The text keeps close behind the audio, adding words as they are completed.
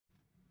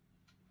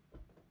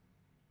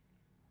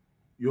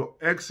Your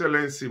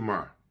Excellency,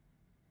 ma,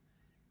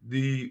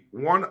 the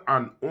one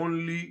and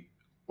only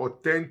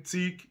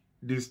authentic,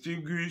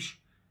 distinguished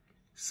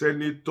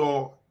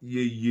Senator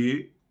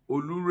Yeye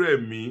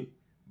Oluremi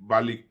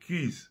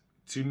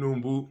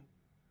Tinubu.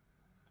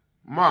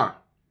 Ma,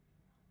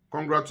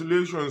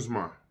 congratulations,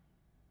 ma.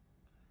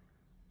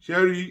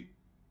 Sherry,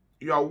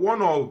 you are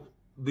one of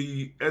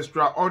the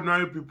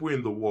extraordinary people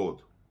in the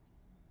world.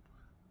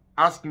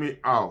 Ask me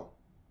how.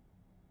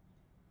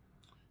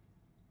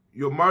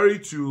 You're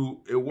married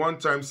to a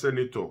one-time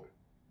senator.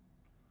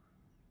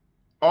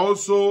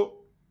 Also,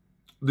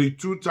 the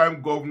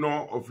two-time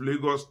governor of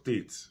Lagos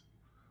State,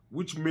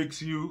 which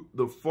makes you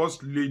the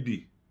first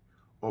lady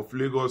of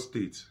Lagos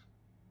State.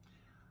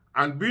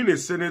 And being a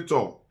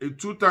senator, a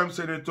two-time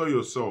senator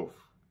yourself,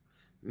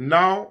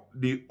 now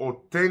the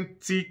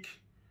authentic,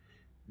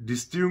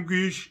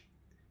 distinguished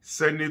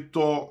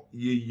Senator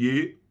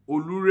Yeye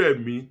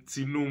Oluremi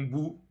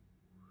Tinubu,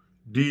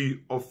 the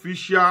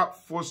official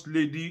First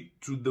Lady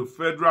to the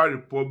Federal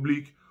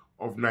Republic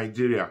of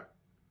Nigeria.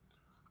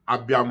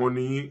 Abiyamo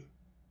ni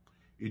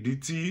ìdí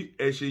tí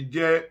ẹ ṣe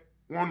jẹ́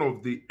one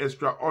of the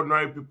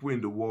extraordinary people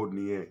in the world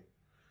nìyẹn.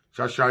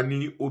 Ṣàṣà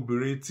ni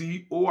obìnrin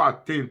tí ó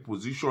attain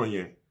position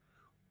yẹn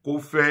kó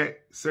fẹ́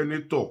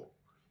senator,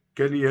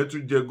 kẹ́ni yẹn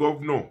tún jẹ́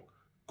governor,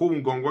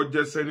 kóhun gangan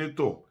jẹ́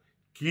senator,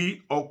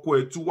 kí ọkọ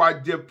ẹ̀ tún wá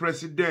jẹ́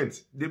president,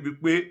 débi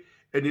pé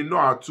ẹni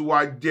náà tún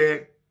wá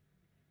jẹ́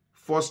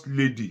first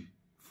lady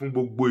fún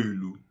gbogbo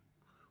ìlú.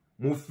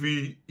 Mo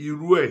fi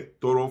irú ẹ̀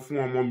tọrọ fún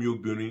ọmọ mi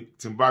obìnrin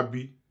tí n bá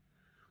bí.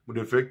 Mo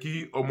dẹ̀ fẹ́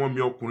kí ọmọ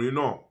mi ọkùnrin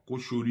náà kó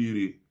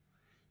ṣoríire,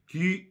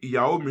 kí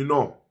ìyàwó mi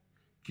náà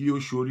kí ó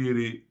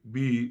ṣoríire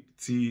bíi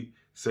ti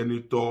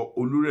Senator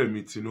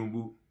Oluremi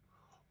Tinubu.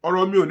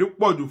 Ọ̀rọ̀ mi ò ní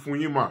pọ̀jù fún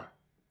yín mà.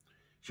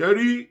 Ṣé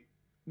rí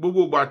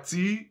gbogbo ìgbà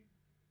tí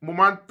mo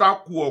máa ń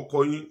tákù ọkọ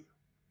yín,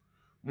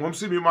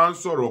 mọ̀mísí mi máa ń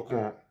sọ̀rọ̀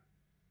kan.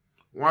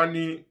 Wọ́n á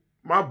ní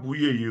má bú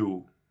Yèyé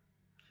o,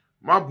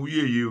 má bú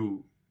Yèyé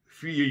o,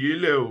 fi Yèyé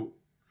lẹ̀ o.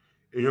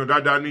 Èèyàn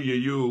dáadáa ní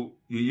Yèyé o,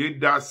 Yèyé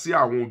dá sí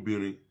àwọn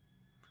obìnrin.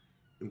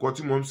 Nǹkan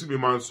tí mọ̀mísí mi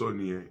máa ń sọ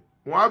nìyẹn.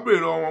 Wọ́n á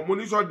béèrè wọn, mo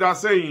ní sọ dá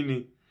sẹ́yìn ni,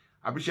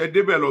 àbí ṣe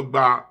débẹ̀ lọ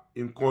gba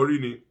nǹkan rí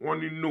ni. Wọ́n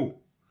ní no.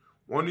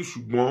 Wọ́n ní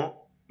ṣùgbọ́n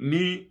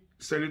ní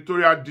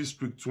senatorial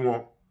district wọn,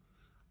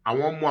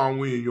 àwọn mọ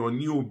àwọn èèyàn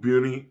ní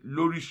obìnrin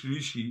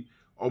lóríṣiríṣi,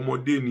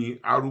 ọmọdé ni,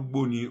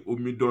 arúgbó ni,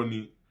 omidan ni,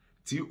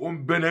 tí ó ń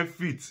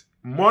benefit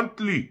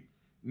monthly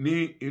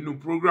ní inú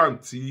program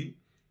tí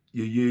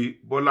Yèyé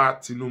Bọ́lá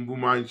Tinubu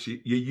máa ń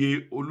ṣe,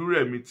 Yèyé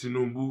Olúrẹ̀mí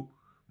Tinubu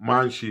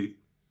máa ń ṣe.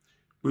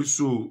 Pé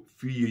so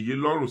fi Yèyé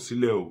lọ́rùn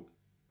sílẹ̀ o.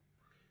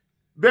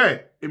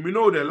 Bẹ́ẹ̀ èmi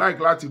náà ò dẹ̀ like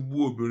láti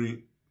bú obìnrin,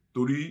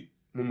 torí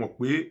mo mọ̀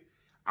pé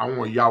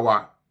àwọn ìyá wa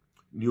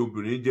ni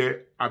obìnrin jẹ́,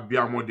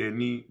 abiyamọ dẹ̀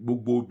ní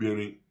gbogbo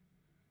obìnrin.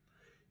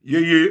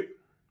 Yèyé,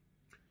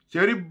 ṣé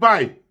rí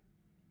báyìí,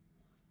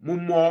 mo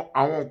mọ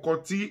àwọn nǹkan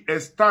tí ẹ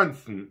stand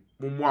fún,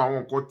 mo mọ àwọn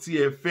nǹkan tí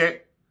ẹ fẹ́,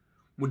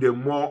 mo dẹ̀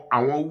mọ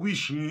àwọn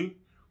wish yín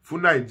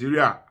fún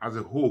Nigeria as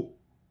a whole.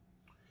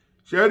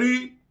 Ṣé rí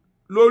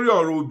lórí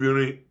ọ̀rọ̀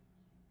obìnrin,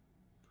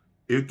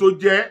 èyí tó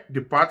jẹ́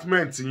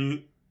department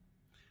yín,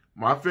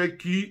 màá fẹ́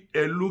kí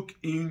ẹ look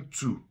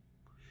into,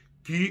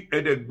 kí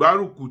ẹ dẹ̀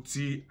gbárùkù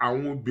ti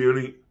àwọn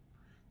obìnrin,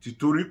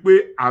 títorí pé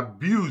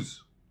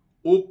abuse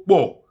ó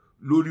pọ̀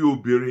lórí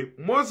obìnrin,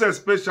 most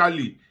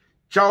especially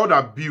child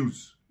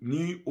abuse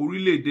ní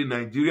orílẹ̀-èdè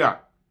Nigeria.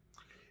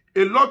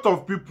 A lot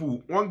of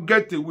people wọ́n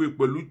get away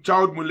pẹ̀lú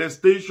child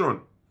molestation,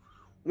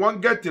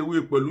 wọ́n get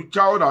away pẹ̀lú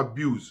child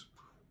abuse,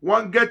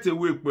 wọ́n get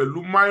away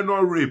pẹ̀lú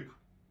minor rape,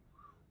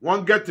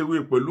 wọ́n get away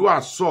pẹ̀lú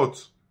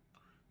assault,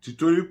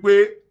 títorí pé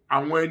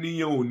àwọn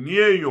ènìyàn ò ní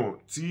èèyàn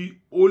tí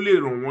ó lè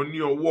ràn wọ́n ní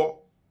ọwọ́.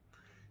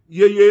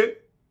 Yèyé,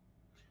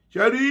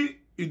 ṣé rí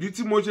ìdí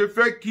tí mo ṣe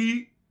fẹ́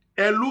kí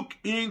ẹ look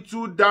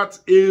into that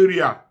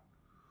area,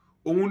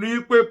 òun ni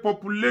pé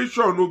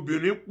population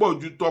obìnrin pọ̀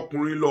ju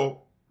tọkùnrin lọ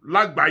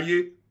lágbàáyé.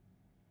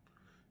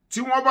 Tí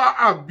wọ́n bá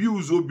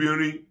abuse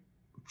obìnrin,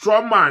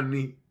 trauma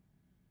ni,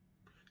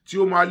 tí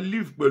ó máa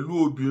live pẹ̀lú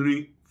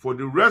obìnrin for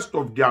the rest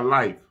of their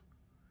life.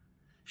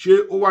 Ṣé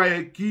ó wá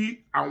yẹ kí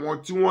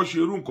àwọn tí wọ́n ṣe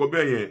irú nǹkan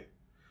bẹ́ẹ̀ yẹn,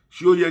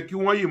 ṣé ó yẹ kí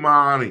wọ́n yìí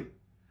máa rìn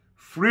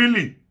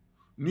freely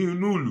ní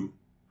inú ìlú?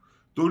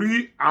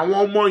 Torí àwọn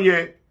ọmọ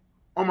yẹn,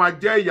 wọ́n máa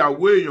jẹ́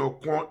ìyàwó èèyàn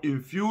kan in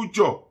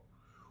future,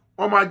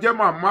 wọ́n máa jẹ́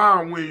màmá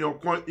àwọn èèyàn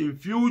kan in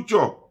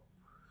future.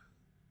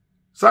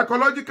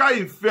 Psychological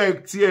effect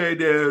tí ẹ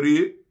dẹ̀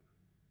rèé,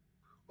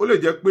 ó lè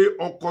jẹ́ pé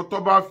ọkọ tó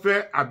bá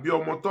fẹ́ àbí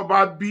ọmọ tó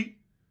bá bí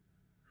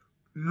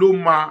ló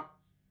máa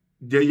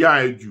jẹ̀yà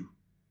ẹ̀ jù.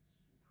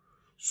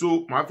 So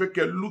màá fẹ́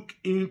kẹ́ look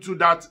into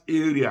that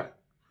area.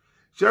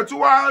 Ṣé tí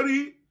wàá rí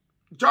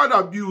child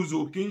abuse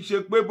ò kì í ṣe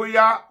pé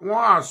bóyá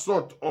wọ́n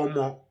assault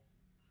ọmọ,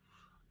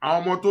 àwọn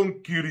ọmọ tó ń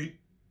kiri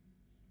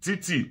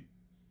títì,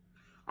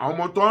 àwọn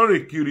ọmọ tó ń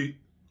rìn kiri,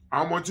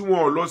 àwọn ọmọ tí wọn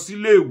ò lọ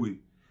sílé ìwé,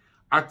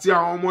 àti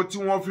àwọn ọmọ tí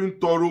wọ́n fi ń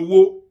tọrọ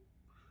owó,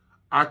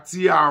 àti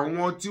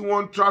àwọn tí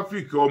wọ́n ń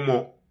traffic ọmọ.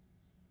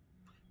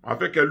 Màá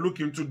fẹ́ kẹ́ look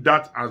into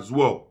that as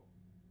well.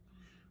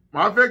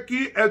 Màá fẹ́ kí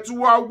ẹ tún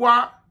wá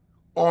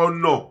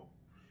ọ̀nà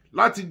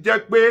láti jẹ́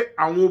pé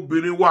àwọn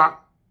obìnrin wa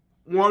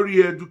wọ́n rí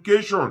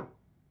education,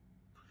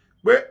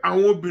 pé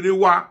àwọn obìnrin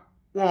wa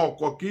wọn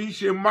kò kì í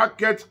ṣe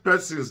market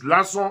persons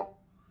lásán,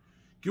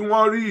 kí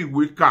wọ́n rí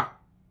ìwé kà.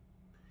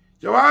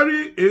 Ṣé wá rí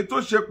èyí tó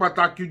ṣe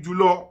pàtàkì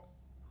jùlọ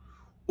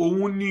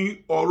òun ni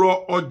ọ̀rọ̀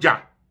ọjà,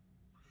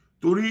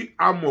 torí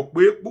a mọ̀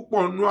pé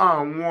púpọ̀ nínú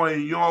àwọn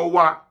èèyàn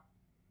wa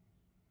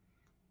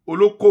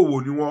olókòwò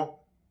ni wọ́n,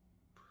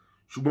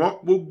 ṣùgbọ́n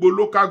gbogbo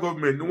local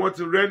government ni wọ́n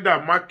ti render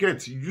market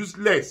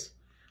useless.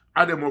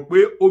 A dẹ̀ mọ̀ pé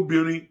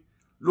obìnrin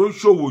ló ń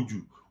ṣòwò jù,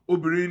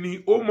 obìnrin ni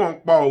ó mọ̀ ń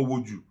pa òwò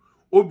jù,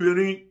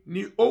 obìnrin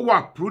ni ó wà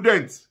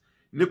prudent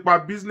nípa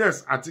business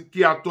àti kí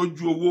a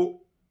tọ́jú owó.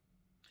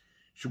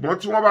 Ṣùgbọ́n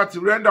tí wọ́n bá ti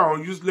render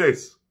wọn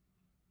useless,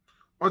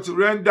 wọ́n ti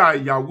render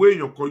ìyàwó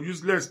èèyàn kan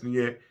useless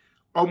nìyẹn,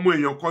 ọmọ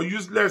èèyàn kan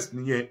useless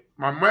nìyẹn,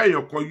 màmá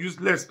èèyàn kan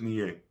useless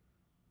nìyẹn.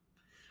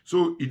 So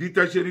ìdí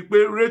tẹ́ ṣe rí pé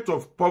rate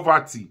of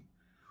poverty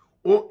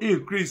ó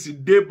increase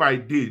day by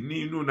day ní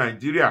inú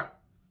Nàìjíríà,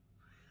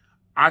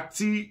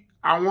 àti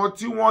àwọn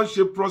tí wọ́n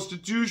ṣe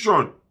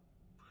prostitution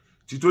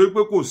títorí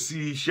pé kò sí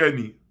iṣẹ́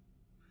ni.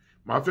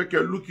 Màá fẹ́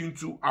kẹ́ look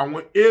into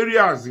àwọn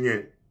areas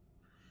yẹn,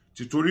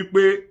 títorí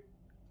pé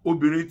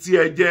obìnrin tí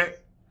ẹ jẹ́,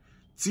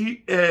 tí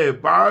ẹ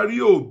bá rí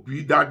òbí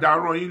dáadáa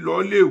rán yín lọ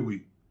léèwé,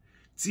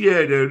 tí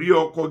ẹ rẹ̀ rí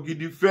ọkọ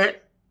gidi fẹ́,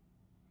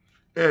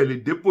 ẹ lè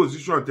dé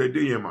position tẹ́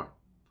dé yẹn mà.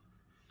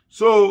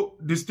 So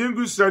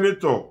distinguished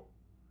senator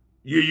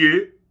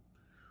Yeye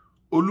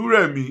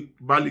Oluremi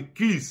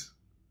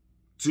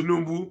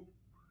Tinubu,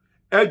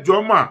 ẹ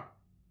jọ̀ọ́ mà,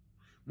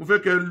 mo fẹ́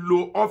kẹ́ lo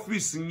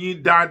ọ́fíìsì yín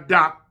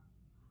dáadáa,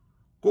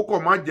 kókò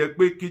má jẹ́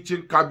pé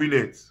kitchen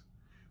cabinet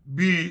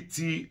bíi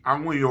ti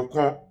àwọn èèyàn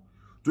kan,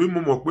 torí mo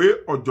mọ̀ pé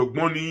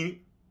ọ̀jọ̀gbọ́n ni yín.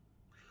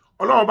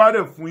 Ọlọ́run bá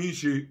dẹ̀ fún yín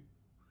ṣe,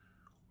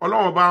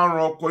 Ọlọ́run bá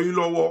ran ọkọ yín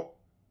lọ́wọ́,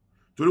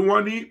 torí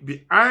wọ́n ní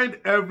behind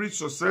every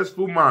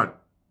successful man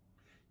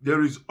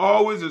there is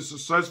always a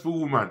successful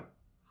woman.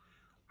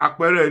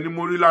 Àpẹẹrẹ ni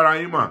mo rí lára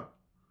yín mà.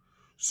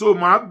 So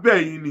màá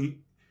bẹ̀ yín ni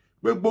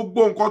pé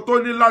gbogbo nǹkan tó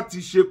ní láti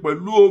ṣe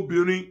pẹ̀lú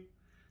obìnrin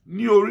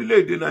ní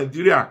orílẹ̀-èdè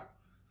Nàìjíríà,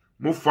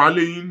 mo fà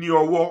lé yín ní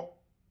ọwọ́,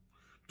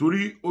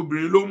 torí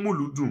obìnrin ló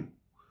múlù dùn,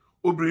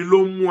 obìnrin ló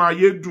mú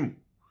ayé dùn,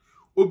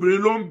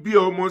 obìnrin ló ń bí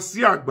ọmọ sí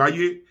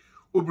àgbáyé,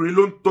 obìnrin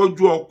ló ń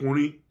tọ́jú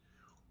ọkùnrin,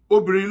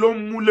 obìnrin ló ń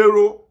mú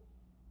lérò.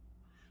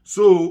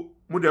 So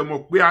mo dẹ̀ mọ̀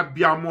pé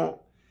abiyamọ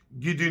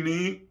gidi ni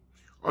yín.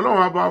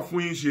 Ọlọ́run á bá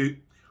fún yín ṣe,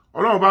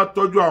 Ọlọ́run bá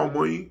tọ́jú àwọn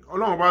ọmọ yín,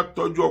 Ọlọ́run bá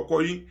tọ́jú ọkọ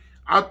yín,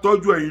 á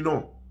tọ́jú ẹ̀yin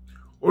náà.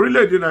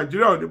 Orílẹ̀-èdè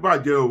Nàìjíríà ò ní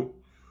bàjẹ́ o.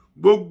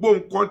 Gbogbo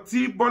nǹkan tí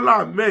Bọ́lá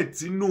Ahmed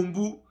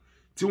Tinubu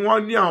tí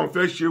wọ́n ní àwọn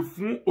fẹ́ ṣe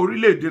fún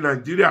orílẹ̀-èdè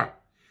Nàìjíríà,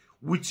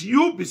 with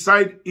you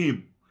beside him,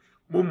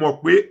 mo mọ̀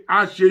pé á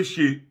ṣe é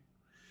ṣe.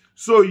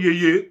 So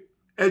Yeye,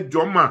 ẹ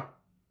jọ̀ọ́ mà,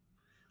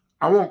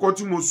 àwọn nǹkan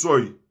tí mo sọ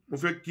yìí, mo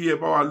fẹ́ kí ẹ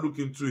bá wa look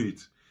into it.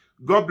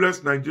 God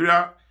bless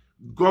Nigeria.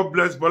 God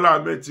bless Bọ́lá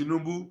Ahmed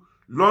Tinubu.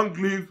 Long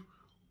live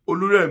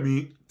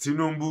Oluremi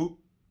Tinubu.